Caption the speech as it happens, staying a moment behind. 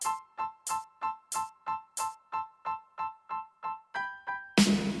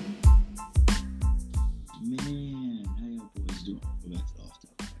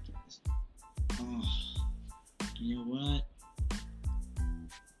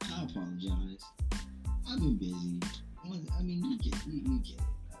I apologize. I've been busy. I mean, you get it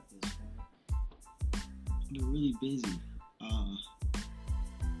at this point. I've been really busy.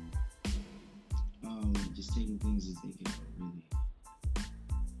 Just taking things as they go, really.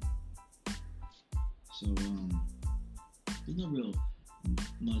 So, there's no real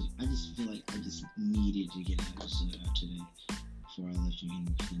much. I just feel like I just needed to get an episode out today before I left you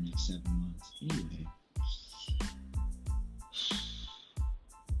in for the next 7 months. Anyway,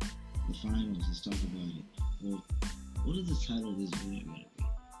 the finals. Let's talk about it. Well, what is the title of this video gonna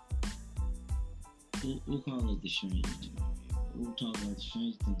be? We'll call it the Stranger Things review. We'll talk about the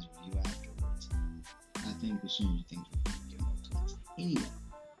Stranger Things review afterwards. I think the Stranger Things review get more clicks. Anyway,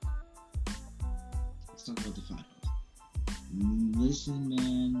 let's talk about the finals. Listen,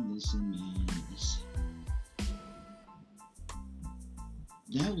 man.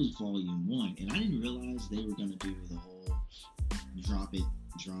 That was volume 1, and I didn't realize they were gonna do the whole drop it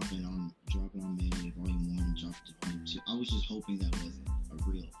on May, volume 1, drop it to volume 2. I was just hoping that wasn't a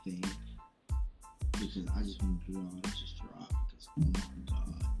real thing, because I just wanted to just drop, because oh my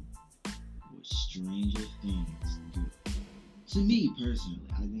god, what Stranger Things do. To me personally,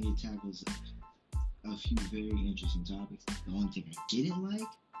 I think it tackles a few very interesting topics. The only thing I didn't like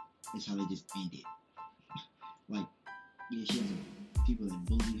is how they just ended. Like, yeah, she has people that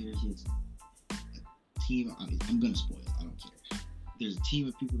bully her. She has a team. I'm gonna spoil it. I don't care. There's a team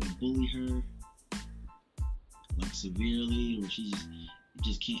of people that bully her, like severely, or she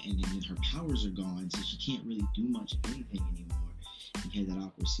just can't. And then her powers are gone, so she can't really do much of anything anymore. And had that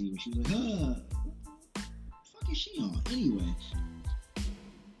awkward scene where she was like, what the fuck is she on? Anyway.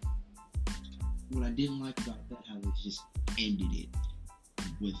 What I didn't like about that, how they just ended it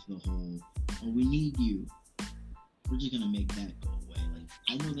with the whole, oh, we need you. We're just gonna make that go away. Like,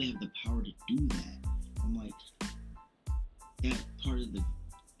 I know they have the power to do that. I'm like, that part of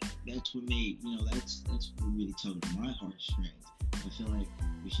that's what made, that's what really tugged at my heartstrings. I feel like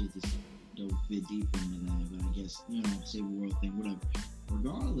we should just go a bit deeper into that, but I guess, save the world thing, whatever.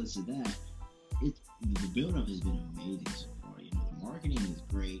 Regardless of that, the build-up has been amazing so far. The marketing is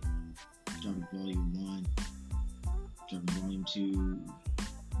great. Dropping volume 1, dropping volume 2,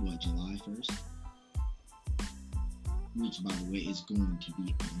 July 1st? Which, by the way, is going to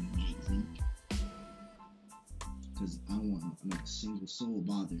be amazing. Because I don't want not a single soul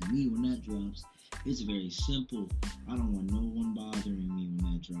bothering me when that drops. It's very simple. I don't want no one bothering me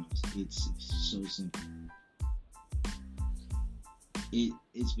when that drops. It's so simple.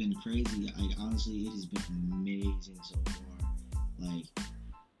 It's been crazy. Honestly, it has been amazing so far. Like,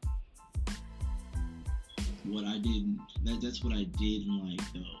 what I didn't, that's what I didn't like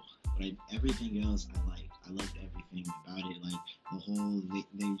though. Everything else I liked. I liked everything about it. Like the whole,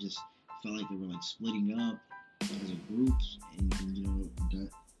 they just felt like they were like splitting up as a group, and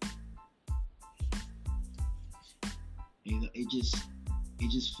it just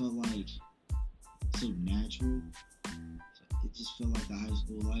felt like so natural. It just felt like the high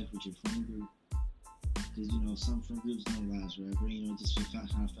school life with your friend group. Because some friend groups don't last forever. It just kind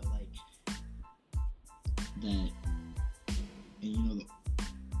of felt like that, and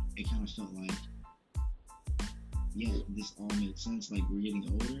it kind of felt like, yeah, this all made sense. Like, we're getting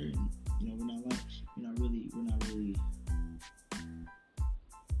older, and we're not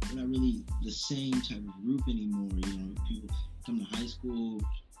really the same type of group anymore. People come to high school,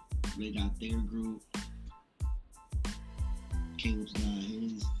 they got their group. Caleb's got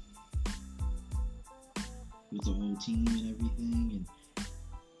his with the whole team and everything, and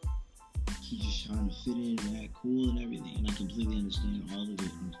he's just trying to fit in and act cool and everything, and I completely understand all of it.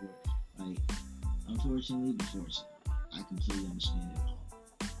 Unfortunately, I completely understand it all.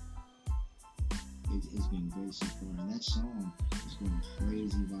 It's been great so far, and that song is going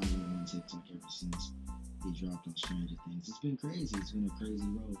crazy viral on TikTok ever since they dropped on Stranger Things. It's been crazy. It's been a crazy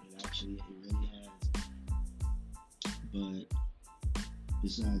road. It really has. But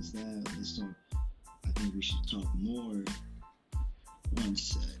besides that, let's talk. I think we should talk more. One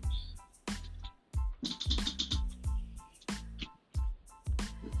sec.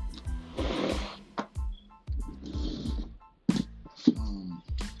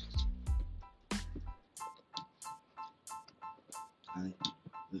 I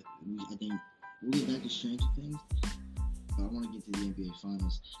think we'll get back to Stranger Things, but I want to get to the NBA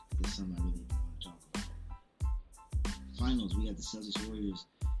Finals. There's something I really want to talk about. Finals, we got the Celtics Warriors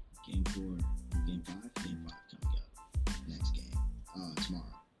Game 4, Game 5 coming up. Next game,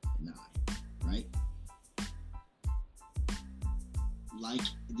 tomorrow at 9, right? Like,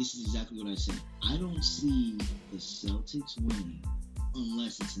 this is exactly what I said. I don't see the Celtics winning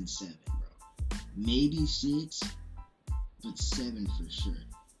unless it's in 7, bro. Maybe 6, but 7 for sure.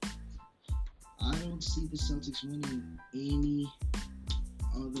 I don't see the Celtics winning any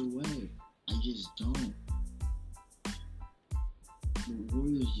other way. I just don't. The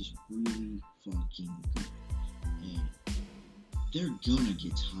Warriors just really fucking good, and they're gonna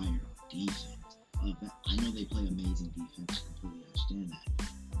get tired on defense. I know they play amazing defense. Completely understand that.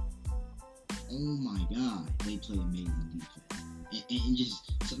 Oh my god, they play amazing defense, and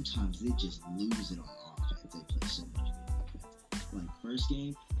just sometimes they just lose it on offense. They play so much good defense. Like first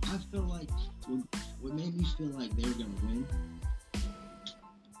game, I feel like what made me feel like they were gonna win.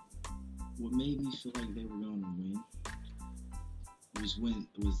 What made me feel like they were gonna win was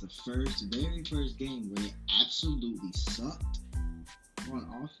the very first game where they absolutely sucked on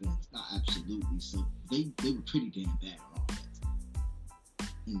offense. Not absolutely sucked. They were pretty damn bad on offense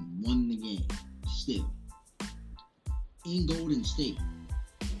and won the game still in Golden State.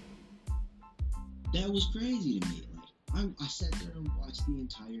 That was crazy to me. Like I sat there and watched the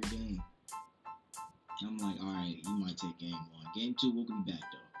entire game, and I'm like, all right, you might take game 1, game 2, we'll be back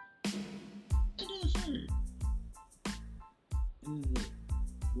though. And then the third. And then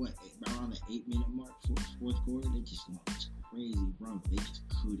around the 8-minute mark, fourth quarter, they just went this crazy run. They just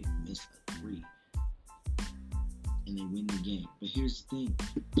couldn't miss a 3. And they win the game. But here's the thing.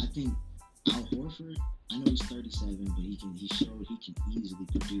 I think Al Horford, I know he's 37, but he showed he can easily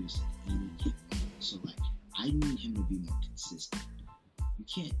produce at any given moment. So, like, I need him to be more consistent. You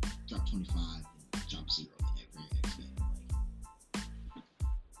can't drop 25 and drop 0 in every next game.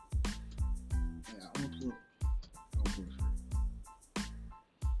 Like, I want to pull up Al Horford.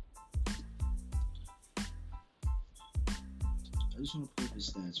 I just want to pull up his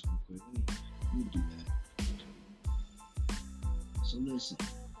stats real quick. Let me do that. So listen,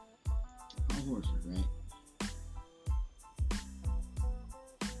 Al Horford, right?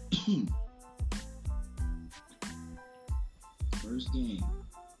 First game,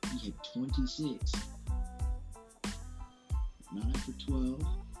 he hit 26, 9 for 12.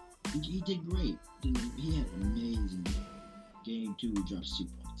 He did great. He had an amazing game. Game 2, he drops 2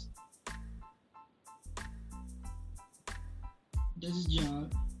 points. Does his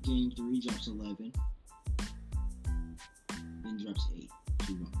job. Game 3, drops 11. Then drops 8.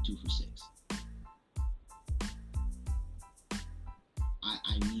 2 for 6.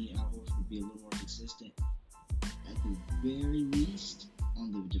 I need Al Horford to be a little more consistent. At the very least,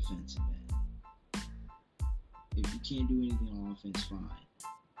 on the defensive end. If you can't do anything on offense, fine.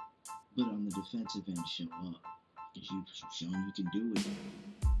 But on the defensive end, show up. Because you've shown you can do it.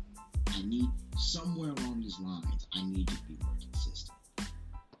 I need, somewhere along these lines, I need to be more consistent.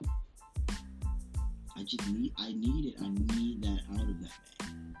 I need it. I need that out of that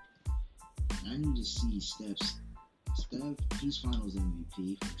man. And I need to see Steph, he's finals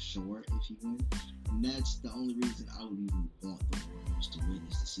MVP for sure if he wins. And that's the only reason I would even want the Warriors to win,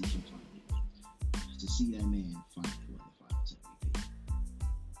 is to see him finally win. Is to see that man finally win the finals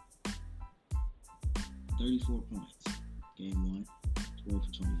MVP. 34 points. Game 1, 12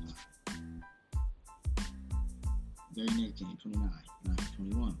 for 25. Very next game, 29, 9 for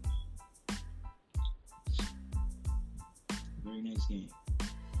 21. Very next game,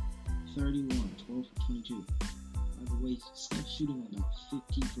 31, 12 for 22. By the way, Steph's shooting about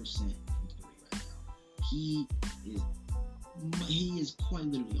 50% from 3 right now. He is quite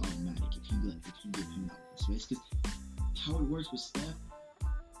literally automatic if you give him that open space. Because how it works with Steph,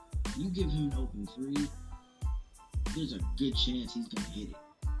 you give him an open 3, there's a good chance he's gonna hit it.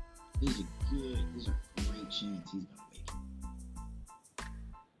 There's a great chance he's gonna make it.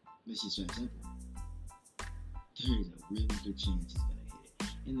 It's just that simple. There is a really good chance he's gonna hit it.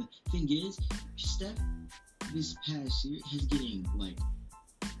 And the thing is, Steph this past year has getting like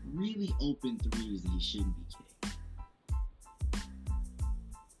really open 3s that he shouldn't be getting.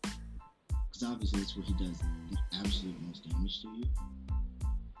 Because obviously that's where he does the absolute most damage to you.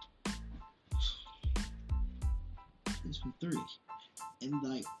 It's from 3. And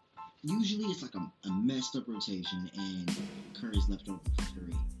like, usually it's like a messed up rotation and Curry's left open for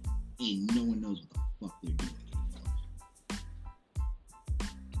 3. And no one knows what the fuck they're doing anymore.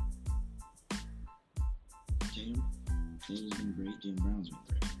 Tatum's been great. Jaylen Brown's been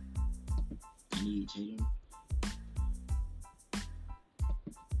great. I need Tatum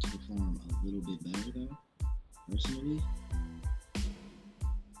to perform a little bit better though, personally.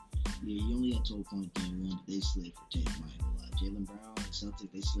 Yeah, he only had 12 points game 1, but they slid for Tatum. I ain't gonna lie. Jaylen Brown and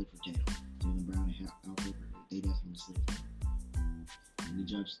Celtics, they slid for Tatum. Jaylen Brown and Al Horford, they definitely slid for him. And he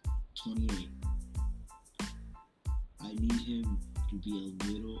drops 28. I need him to be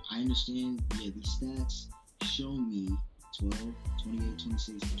a little. I understand. Yeah, these stats show me 12, 28,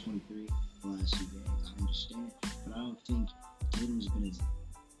 26, 23 the last 2 games. I understand, but I don't think Tatum's been as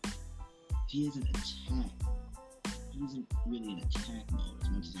he hasn't attacked. He isn't really in attack mode as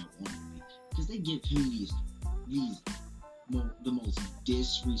much as I want him to be. Because they give him the most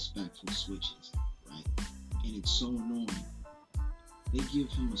disrespectful switches, right? And it's so annoying. They give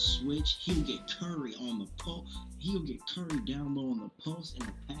him a switch, he'll get Curry on the post. He'll get Curry down low on the post and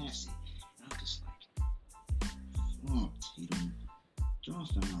he'll pass it. And I'm just like, fuck, Tatum. Draw a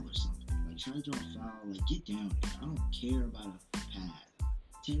foul or something. Like, try to draw a foul. Like, get down there. I don't care about a pass.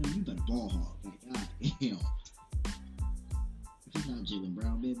 Tatum, you better ball hog. Like, God damn. If it's not Jaylen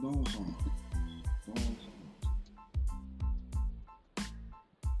Brown, man, ball hog. Ball hog.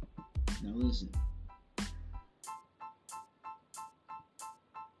 Now, listen.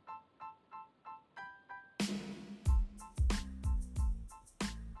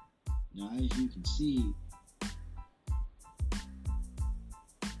 Now, as you can see,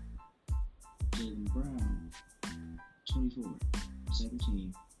 Jaylen Brown, 24,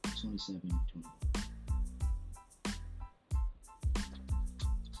 17, 27, 21.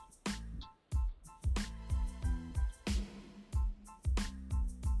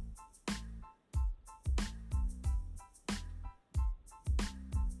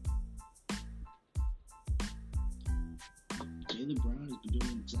 Jaylen Brown has been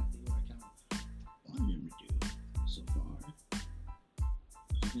doing exactly what I kind of wanted him to do so far.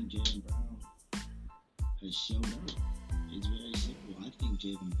 I think Jaylen Brown has showed up. It's very simple. I think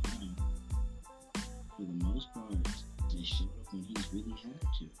Jaylen Brown, for the most part, has showed up when he's really had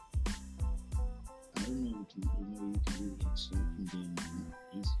to. I don't know what more you can really expect from Jaylen Brown.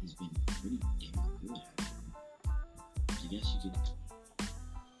 He's been pretty damn good, actually. I guess you could,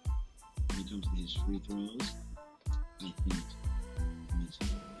 when it comes to his free throws, I think he needs to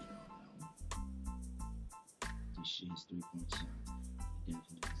be better on that one. His 3-point shot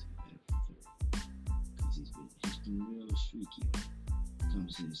definitely needs to be better from third. Because he's been real streaky when it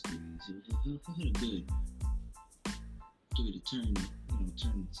comes to his threes. He'll hit a good, give it a turn,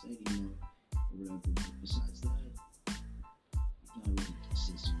 turn the stadium up or whatever. But besides that, he's not really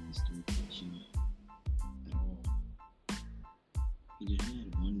consistent with his 3-point shot at all. He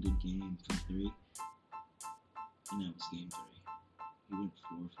had one good game from 3. And that was game 3. He went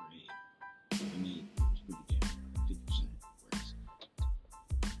 4 for 8. I mean, it was pretty damn 50% worse.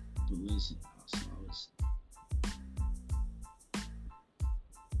 But listen, I was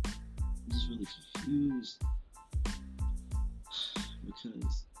just really confused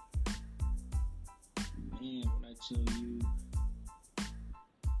because, man, when I tell you,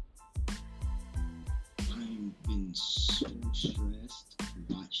 I've been so stressed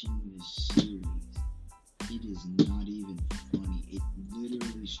watching this series. It is not even funny. It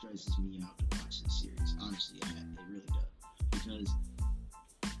literally stresses me out to watch this series. Honestly, it really does. Because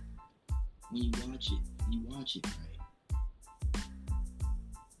when you watch it, right?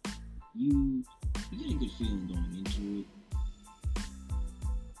 You get a good feeling going into it.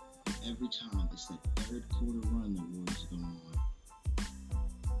 But every time it's that third quarter run the Warriors are going on.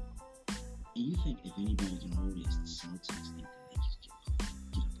 And you think if anybody can hold it, it's the Celtics. Think they just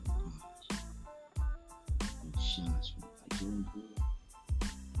get up and punch. Shots from like Jordan Poole,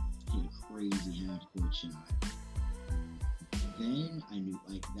 hit a crazy half-court shot. Then I knew,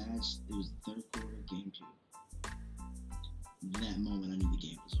 like, it was the third quarter, game 2. That moment I knew the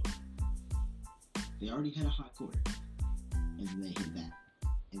game was over. They already had a hot quarter, and then they hit that,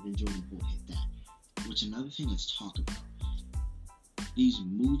 and then Jordan Poole hit that. Which, another thing, let's talk about. These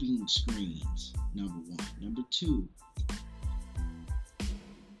moving screens, number 1. Number 2,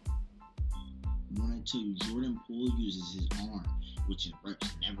 when I tell you Jordan Poole uses his arm, which the refs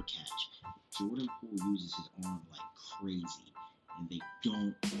never catch. Jordan Poole uses his arm like crazy, and they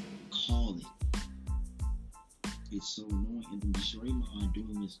don't call it. It's so annoying. And then Draymond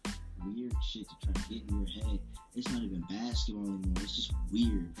doing this weird shit to try to get in your head. It's not even basketball anymore. It's just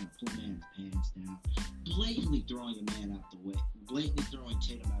weird. Trying to pull a man's pants down. Blatantly throwing a man out the way. Blatantly throwing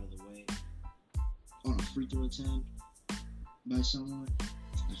Tatum out of the way. On a free throw attempt by someone.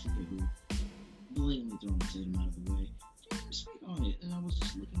 I forget who. Blatantly throwing Tatum out of the way. Didn't speak on it. And I was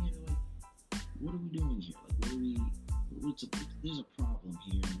just looking at it like, what are we doing here? Like, there's a problem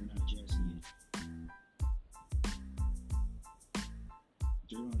here and we're not addressing it.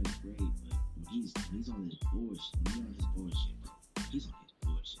 Draymond is great, but when he's on his bullshit, bro. He's on his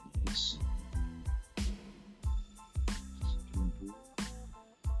bullshit. It's so Jordan Poole,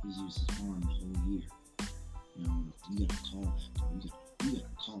 he's used his arm the whole year. You gotta call that, bro. You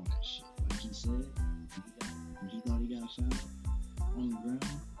gotta call that shit. Like he said, when he thought he got a foul on the ground,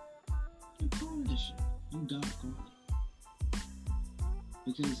 you call that shit. You gotta call it.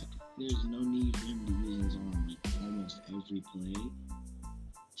 Because there's no need for him to use his arm like almost every play.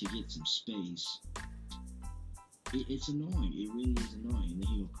 to get some space, it's annoying. It really is annoying. And then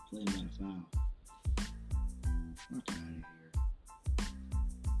he'll complain about a foul. Knock it out of here.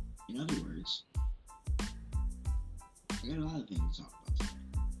 In other words, I got a lot of things to talk about today.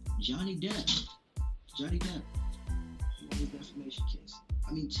 Johnny Depp. He won his defamation case. I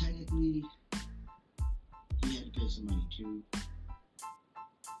mean, technically, he had to pay some money too.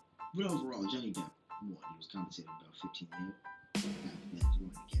 But overall, Johnny Depp won. He was compensated about $15 million. After that, he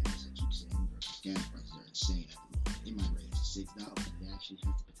wanted gas. I keep saying, bro, gas prices are insane at the moment. It might raise to $6. It actually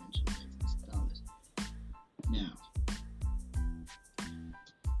has the potential to raise to $6. Now,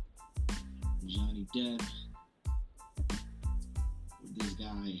 Johnny Depp, with this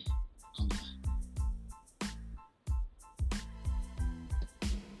guy,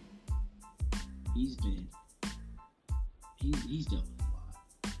 he's dealt with a lot.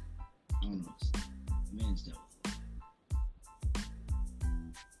 I don't know. The man's dealt with a lot.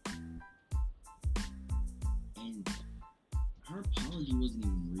 And her apology wasn't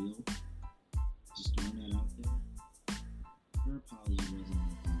even real. Just throwing that out there. Her apology wasn't an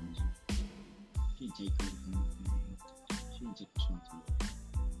apology. She didn't take credit for anything. She didn't take responsibility.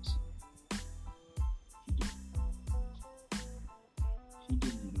 She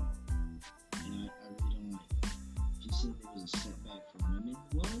didn't at all. And I really don't like that. She said there was a setback for women.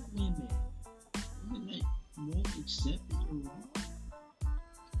 What women? Women that won't accept that you're wrong?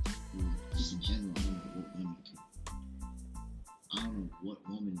 Well, just in general, I don't know what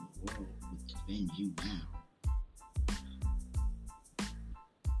woman in the world would defend you now.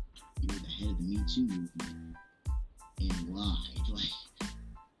 You're the head of the Me Too movement and lied. Like,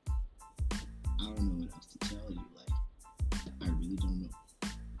 I don't know what else to tell you. Like, I really don't know.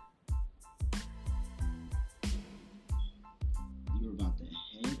 You're about the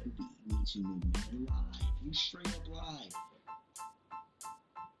head of the Me Too movement and lied. You straight up lied.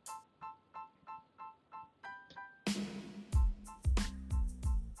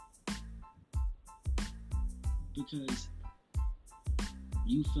 Because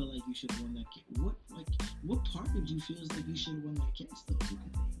you felt like you should have won that case. What part of you feels like you should have won that case, though, is my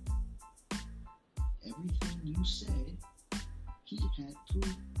thing. Everything you said, he had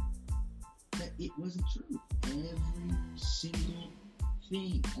proof that it wasn't true. Every single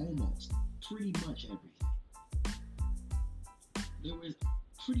thing, almost. Pretty much everything. There was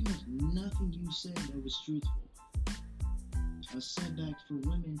pretty much nothing you said that was truthful. A setback for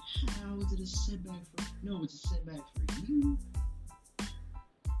women? How is it a setback for... No, it's a setback for you.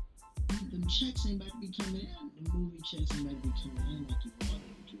 Them checks ain't about to be coming in. The movie checks ain't about to be coming in like you wanted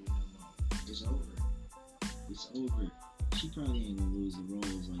them to no more. It's over. It's over. She probably ain't gonna lose the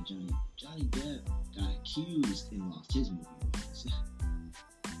roles like Johnny. Johnny Depp got accused and lost his movie roles.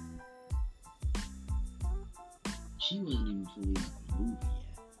 She wasn't even fully out of the movie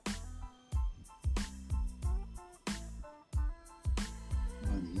yet.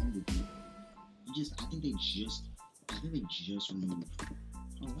 By the end of it, I think they just removed.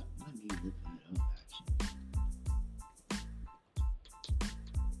 Oh, let me look that up, actually.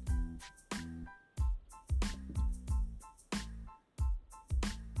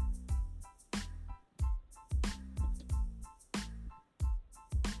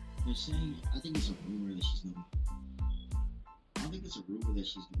 They're saying, I think it's a rumor that she's no. I don't think it's a rumor that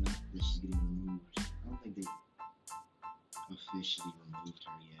she's getting removed. I don't think they officially removed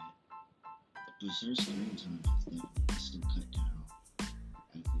her yet. But her screen time has definitely still cut down,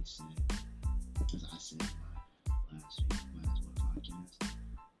 as they said. As I said in my last podcast.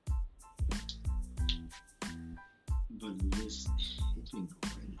 But it's been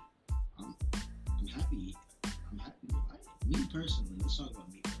great. I'm happy. I'm happy with life. Me personally, let's talk about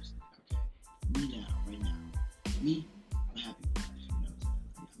me personally, okay? Me now, right now. Me, I'm happy with life, you know what I'm saying?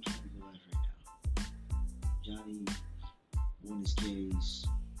 I'm happy with life right now. Johnny won his case.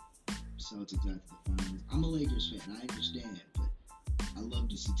 Celtics got to the finals. I'm a Lakers fan, I understand, but I love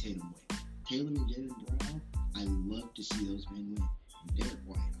to see Tatum win. Tatum and Jaylen Brown, I love to see those men win. And Derek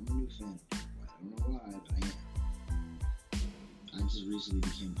White, I'm a new fan of Derek White. I don't know why, but I am. I just recently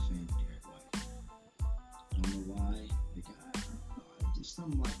became a fan of Derek White. I don't know why. The guy, I don't know, just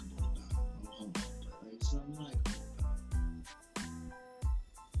something likable about him. I'm a homo, but like something likable about him.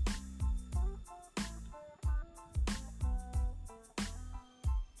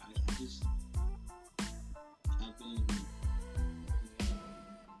 I've been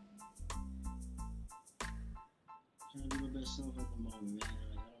trying to be my best self at the moment, man.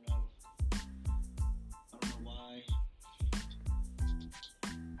 Like, I don't know why.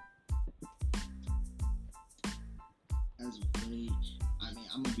 As of late, I mean,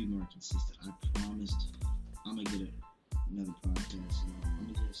 I'm gonna be more consistent. I promised I'm gonna get another podcast. You know,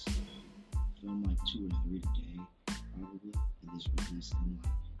 I'm gonna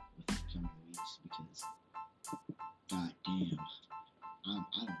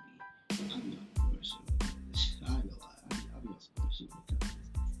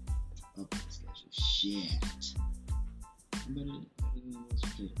jacked. I'm better than it was for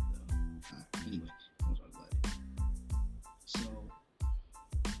Caleb, though. Alright, anyway, I'll talk about it. So,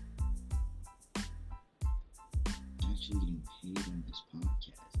 actually getting paid on this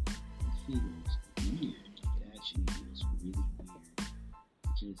podcast, it feels weird. It actually feels really weird.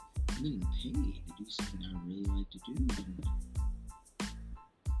 Because I'm getting paid to do something I really like to do.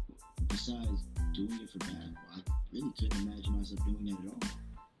 And besides doing it for basketball, I really couldn't imagine myself doing that at all.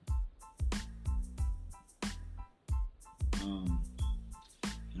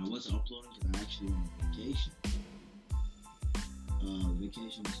 And I wasn't uploading because I actually went on vacation.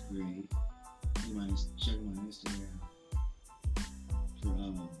 Vacation was great. Checking my Instagram for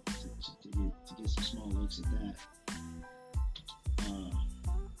to get some small looks at that.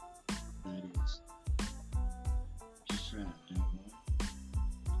 That is just trapped that one.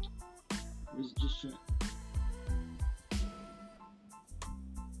 Or is it just trapped?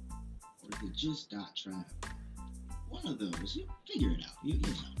 Or is it just got trapped? One of those. You figure it out. You know.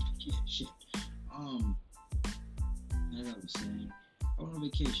 Yeah, shit. As I was saying, I went on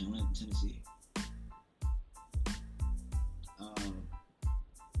vacation. I went to Tennessee.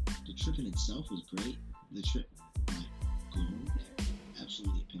 The trip in itself was great. The trip, like, going there,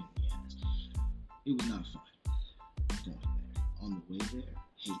 absolutely a pain in the ass. It was not fun going there. On the way there,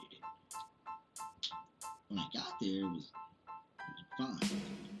 hated it. When I got there, it was fine.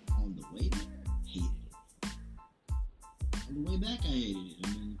 On the way there, hated it. On the way back, I hated it. I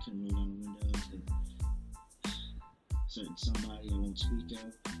mean, you couldn't roll down the windows because certain somebody I won't speak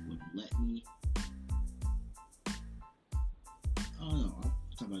of wouldn't let me. I don't know. I'll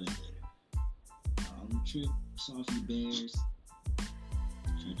talk about that later. On the trip, saw a few bears.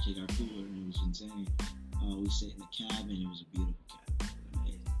 Tried to take our cooler, and it was insane. We sat in the cabin. It was a beautiful cabin. It was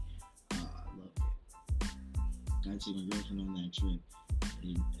amazing. I loved it. Got to take my girlfriend on that trip.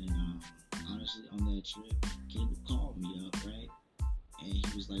 And honestly, on that trip, Caleb called me up, right? And he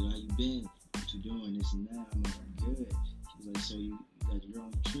was like, "How you been? What you doing? This and that." I'm like, "I'm good." He was like, "So you got your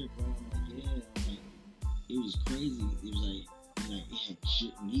own trip, right?" I'm like, "Yeah." I'm like, it was crazy. It was like it had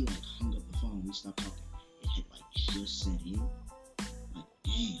when he like hung up the phone, we stopped talking. It had like just set in. Like,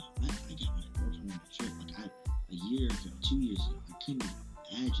 damn, I got my girlfriend on that trip. Like a year ago, 2 years ago, I couldn't even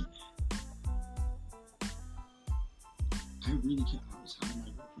imagine that. I really could. I was high on my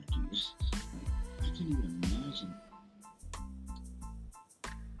girlfriend 2 years. Like, I couldn't even imagine.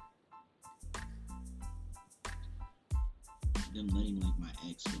 Them letting like my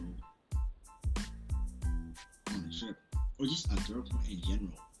ex go on the trip, or just a girlfriend in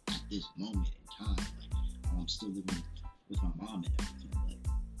general at this moment in time. Like, I'm still living with my mom and everything. Like,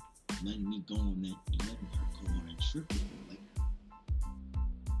 letting me go on that, letting her go on a trip with me. Like,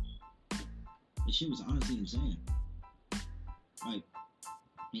 the shit was honestly insane. Like,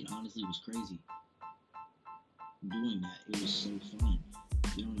 it honestly was crazy doing that. It was so fun.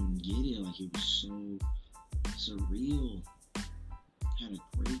 You don't even get it. Like, it was so surreal. Had a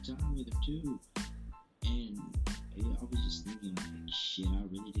great time with her too. And yeah, I was just thinking, like, shit, I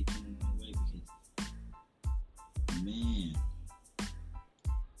really did come a long way because, man,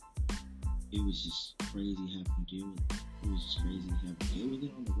 it was just crazy having to deal with it. It was just crazy having to deal with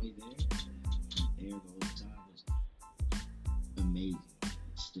it on the way there. There the whole time was amazing. It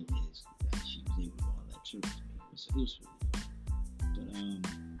still is that she was able to go on that trip with me. It was really fun. But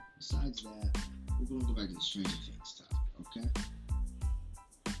besides that, we're gonna go back to the Stranger Things topic, okay?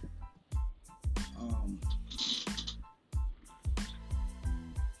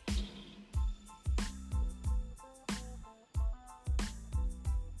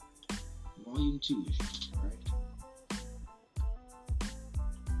 Volume 2 is dropping, right?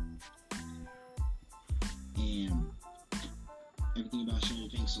 And everything about Stranger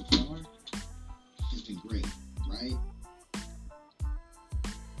Things so far has been great, right?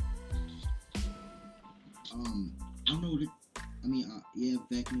 I don't know what yeah,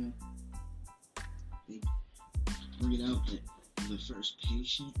 Vecna, they bring it out that the first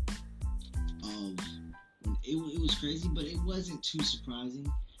patient of, when it was crazy, but it wasn't too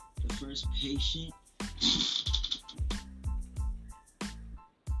surprising. The first patient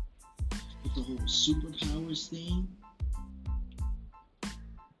with the whole superpowers thing,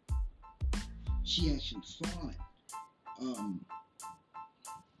 she actually fought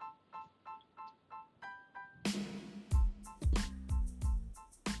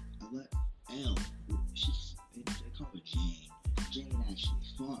Elle, they call her Jane. Jane actually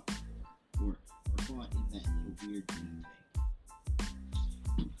fought before, or fought in that little weird green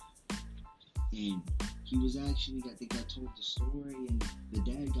thing. And he was actually, they got told the story, and the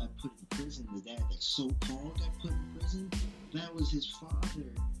dad got put in prison. The dad that so-called got put in prison, that was his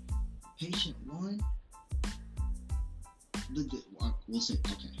father patient one, we'll say,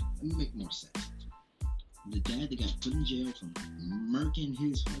 okay, let me make more sense. The dad that got put in jail for murking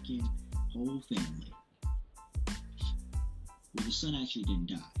his fucking whole family. Well, the son actually didn't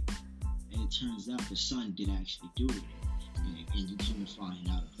die. And it turns out the son did actually do it. And you come to find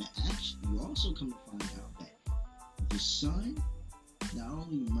out that you also come to find out that the son not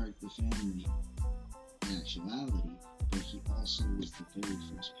only murked the family in actuality, but he also was the very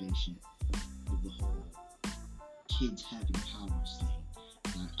first patient of the whole kids having powers thing.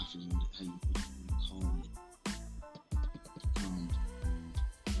 I forget how you call it.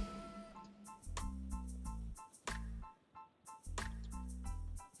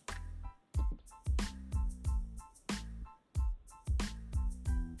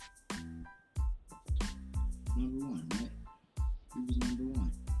 Number one, right? He was number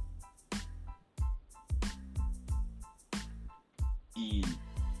one. And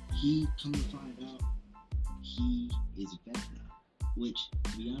he, come to find out, he is Vecna. Which,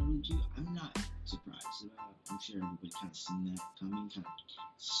 to be honest with you, I'm not surprised about. I'm sure everybody kind of seen that coming, kind of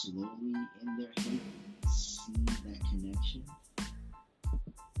slowly in their head, seen that connection.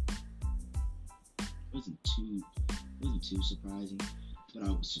 Wasn't too surprising, but I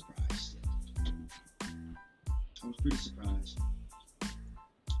was surprised. I was pretty surprised.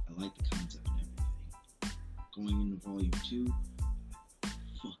 I like the concept and everything. Going into volume 2,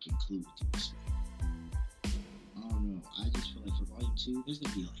 fucking clue what to expect. I don't know. I just feel like for volume 2, there's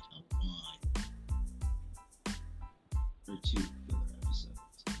gonna be like a 1 or 2 filler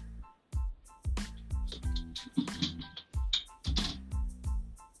episodes.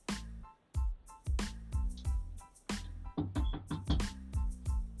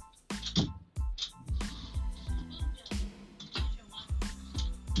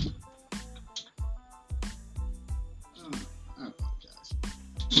 I apologize.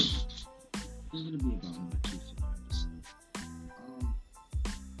 There's gonna be about 1 or 2 filler episodes.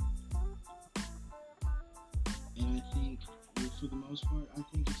 And I think, for the most part, I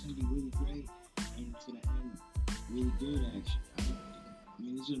think it's gonna be really great, and it's gonna end really good. Actually, I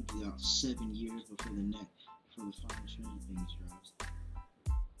mean, it's gonna be about 7 years before the final Stranger Things drops.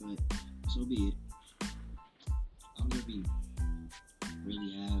 But so be it. I'm gonna be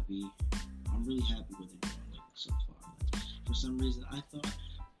really happy. I'm really happy with it so far. For some reason, I thought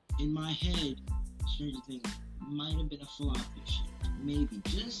in my head, Stranger Things might have been a flop this year. Maybe,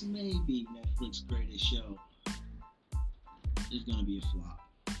 just maybe, Netflix's greatest show is gonna be a flop.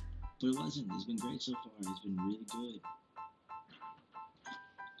 But it wasn't. It's been great so far. It's been really good.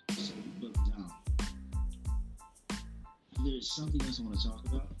 So look down. There's something else I want to talk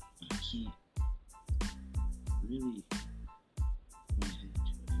about, but I can't really go ahead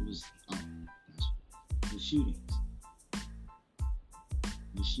into it. It was the shootings.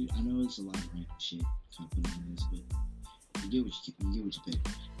 I know it's a lot of random shit kind of put in this, but you get what you pay.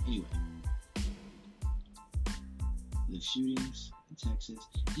 Anyway, the shootings in Texas,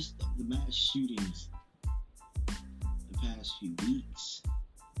 just the mass shootings the past few weeks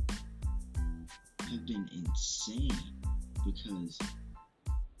have been insane, because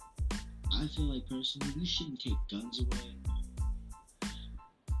I feel like personally you shouldn't take guns away,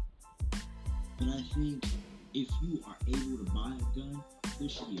 but I think if you are able to buy a gun, there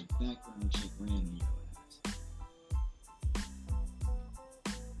should be a background check ran on your ass.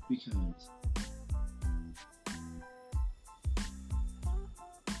 Because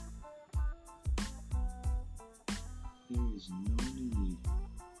there is no need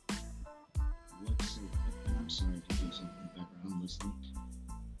whatsoever. And I'm sorry if you hear something in the background. I'm listening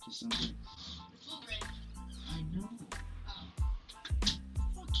to something. I know.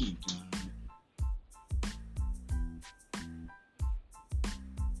 Fucking God.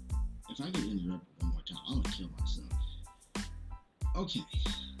 If I get interrupted one more time, I'm gonna kill myself. Okay.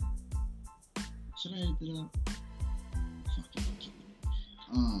 Should I edit it up? Fuck it, I'm keeping it.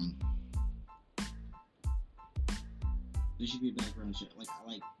 There should be a background check, like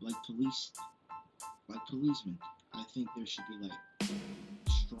policemen. I think there should be like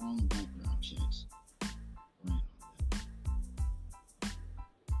strong background checks ran on them.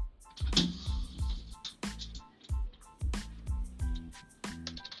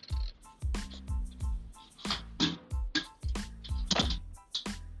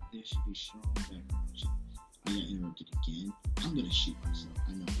 There should be strong background checks. I got interrupted again. I'm gonna shoot myself. I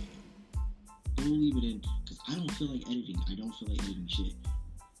know I am. We'll leave it in, because I don't feel like editing. I don't feel like editing shit.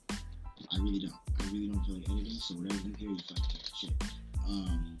 I really don't. I really don't feel like editing, so whatever you hear, you fucking shit.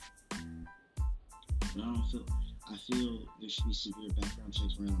 But I feel there should be severe background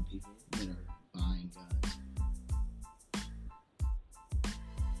checks ran on people that are buying guns.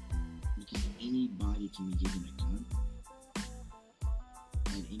 everybody can be given a gun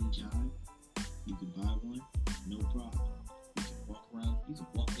at any time. You can buy one, no problem. You can walk around, you can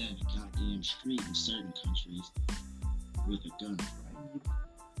walk down the goddamn street in certain countries with a gun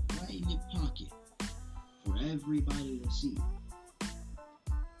right in your pocket for everybody to see.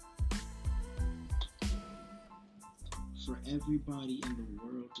 For everybody in the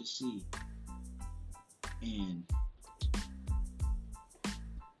world to see. And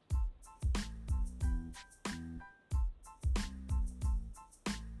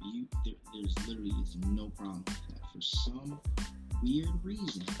there's literally is no problem with that. For some weird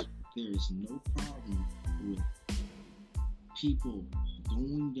reason, there is no problem with people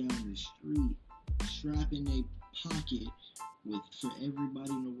going down the street, strapping a pocket for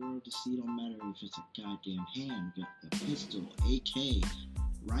everybody in the world to see. Don't matter if it's a goddamn handgun, a pistol, AK,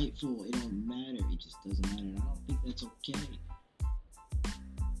 rifle, it don't matter. It just doesn't matter. And I don't think that's okay.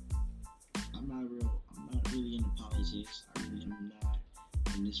 I'm not really into politics. I really am not.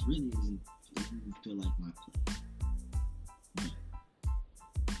 And this really doesn't feel like my place. But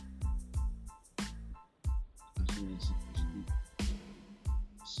I feel like something should be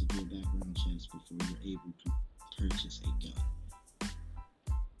severe background checks before you're able to purchase a gun,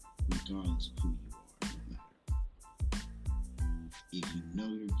 regardless of who you are, no matter. If you know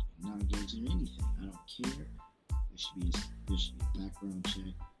you're not guilty or anything, I don't care. There should be a background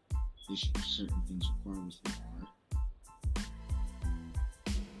check. There should be certain things required with your art.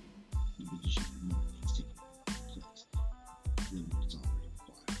 There should be more things taking place than what's already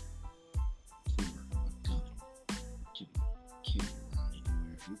required for a gun to be carried around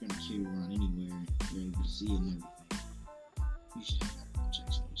anywhere. If you're going to carry around anywhere, you're able to see it and everything, you should have background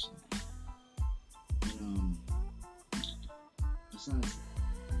checks on yourself. But besides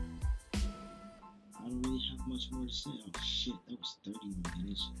that, I don't really have much more to say. Oh shit, that was 30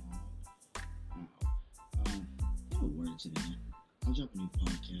 minutes long. Wow. No word today. I'll drop a new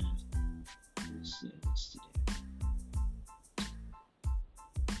podcast. What's today?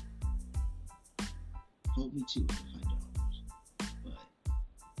 Hold me to it if I don't. But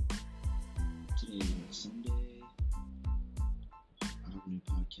today is Sunday. I'll have a new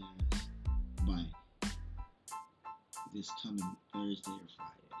podcast by this coming Thursday or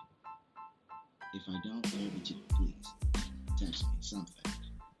Friday. If I don't, hold me to it, please. Text me something.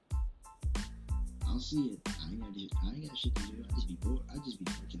 I'll see it. I ain't got shit to do. I just be bored. I just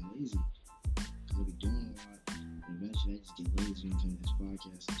be fucking lazy. Because I be doing a lot. And eventually I just get lazy and turn this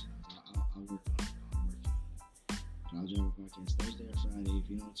podcast sometimes. I'll work on it. I'm working on it. But I'll drop a podcast Thursday or Friday. If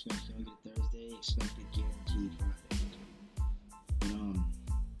you don't get it Thursday, expect it guaranteed Friday. But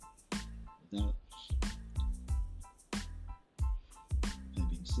without that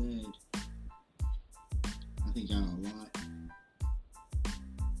being said, I think I got a lot.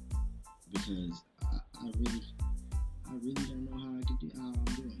 Because I really don't know how I'm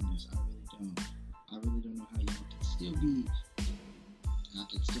doing this. I really don't know how y'all can still be. I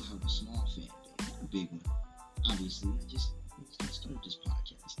can still have a small fan base, not a big one. Obviously, I just started this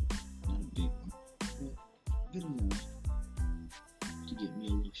podcast, not a big one, but good enough to get me a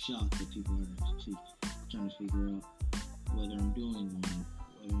little shock that people are trying to figure out whether I'm doing one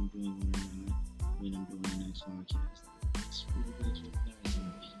or not, when I'm doing the next podcast. It's really nice,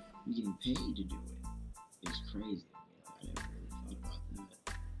 and I'm getting paid to do it. It's crazy. I never really thought about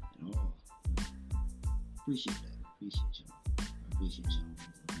that at all. Appreciate that. I appreciate y'all.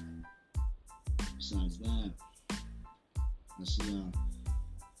 Besides that, I'll see y'all.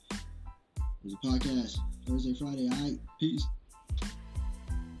 There's a podcast Thursday, Friday. Alright, peace.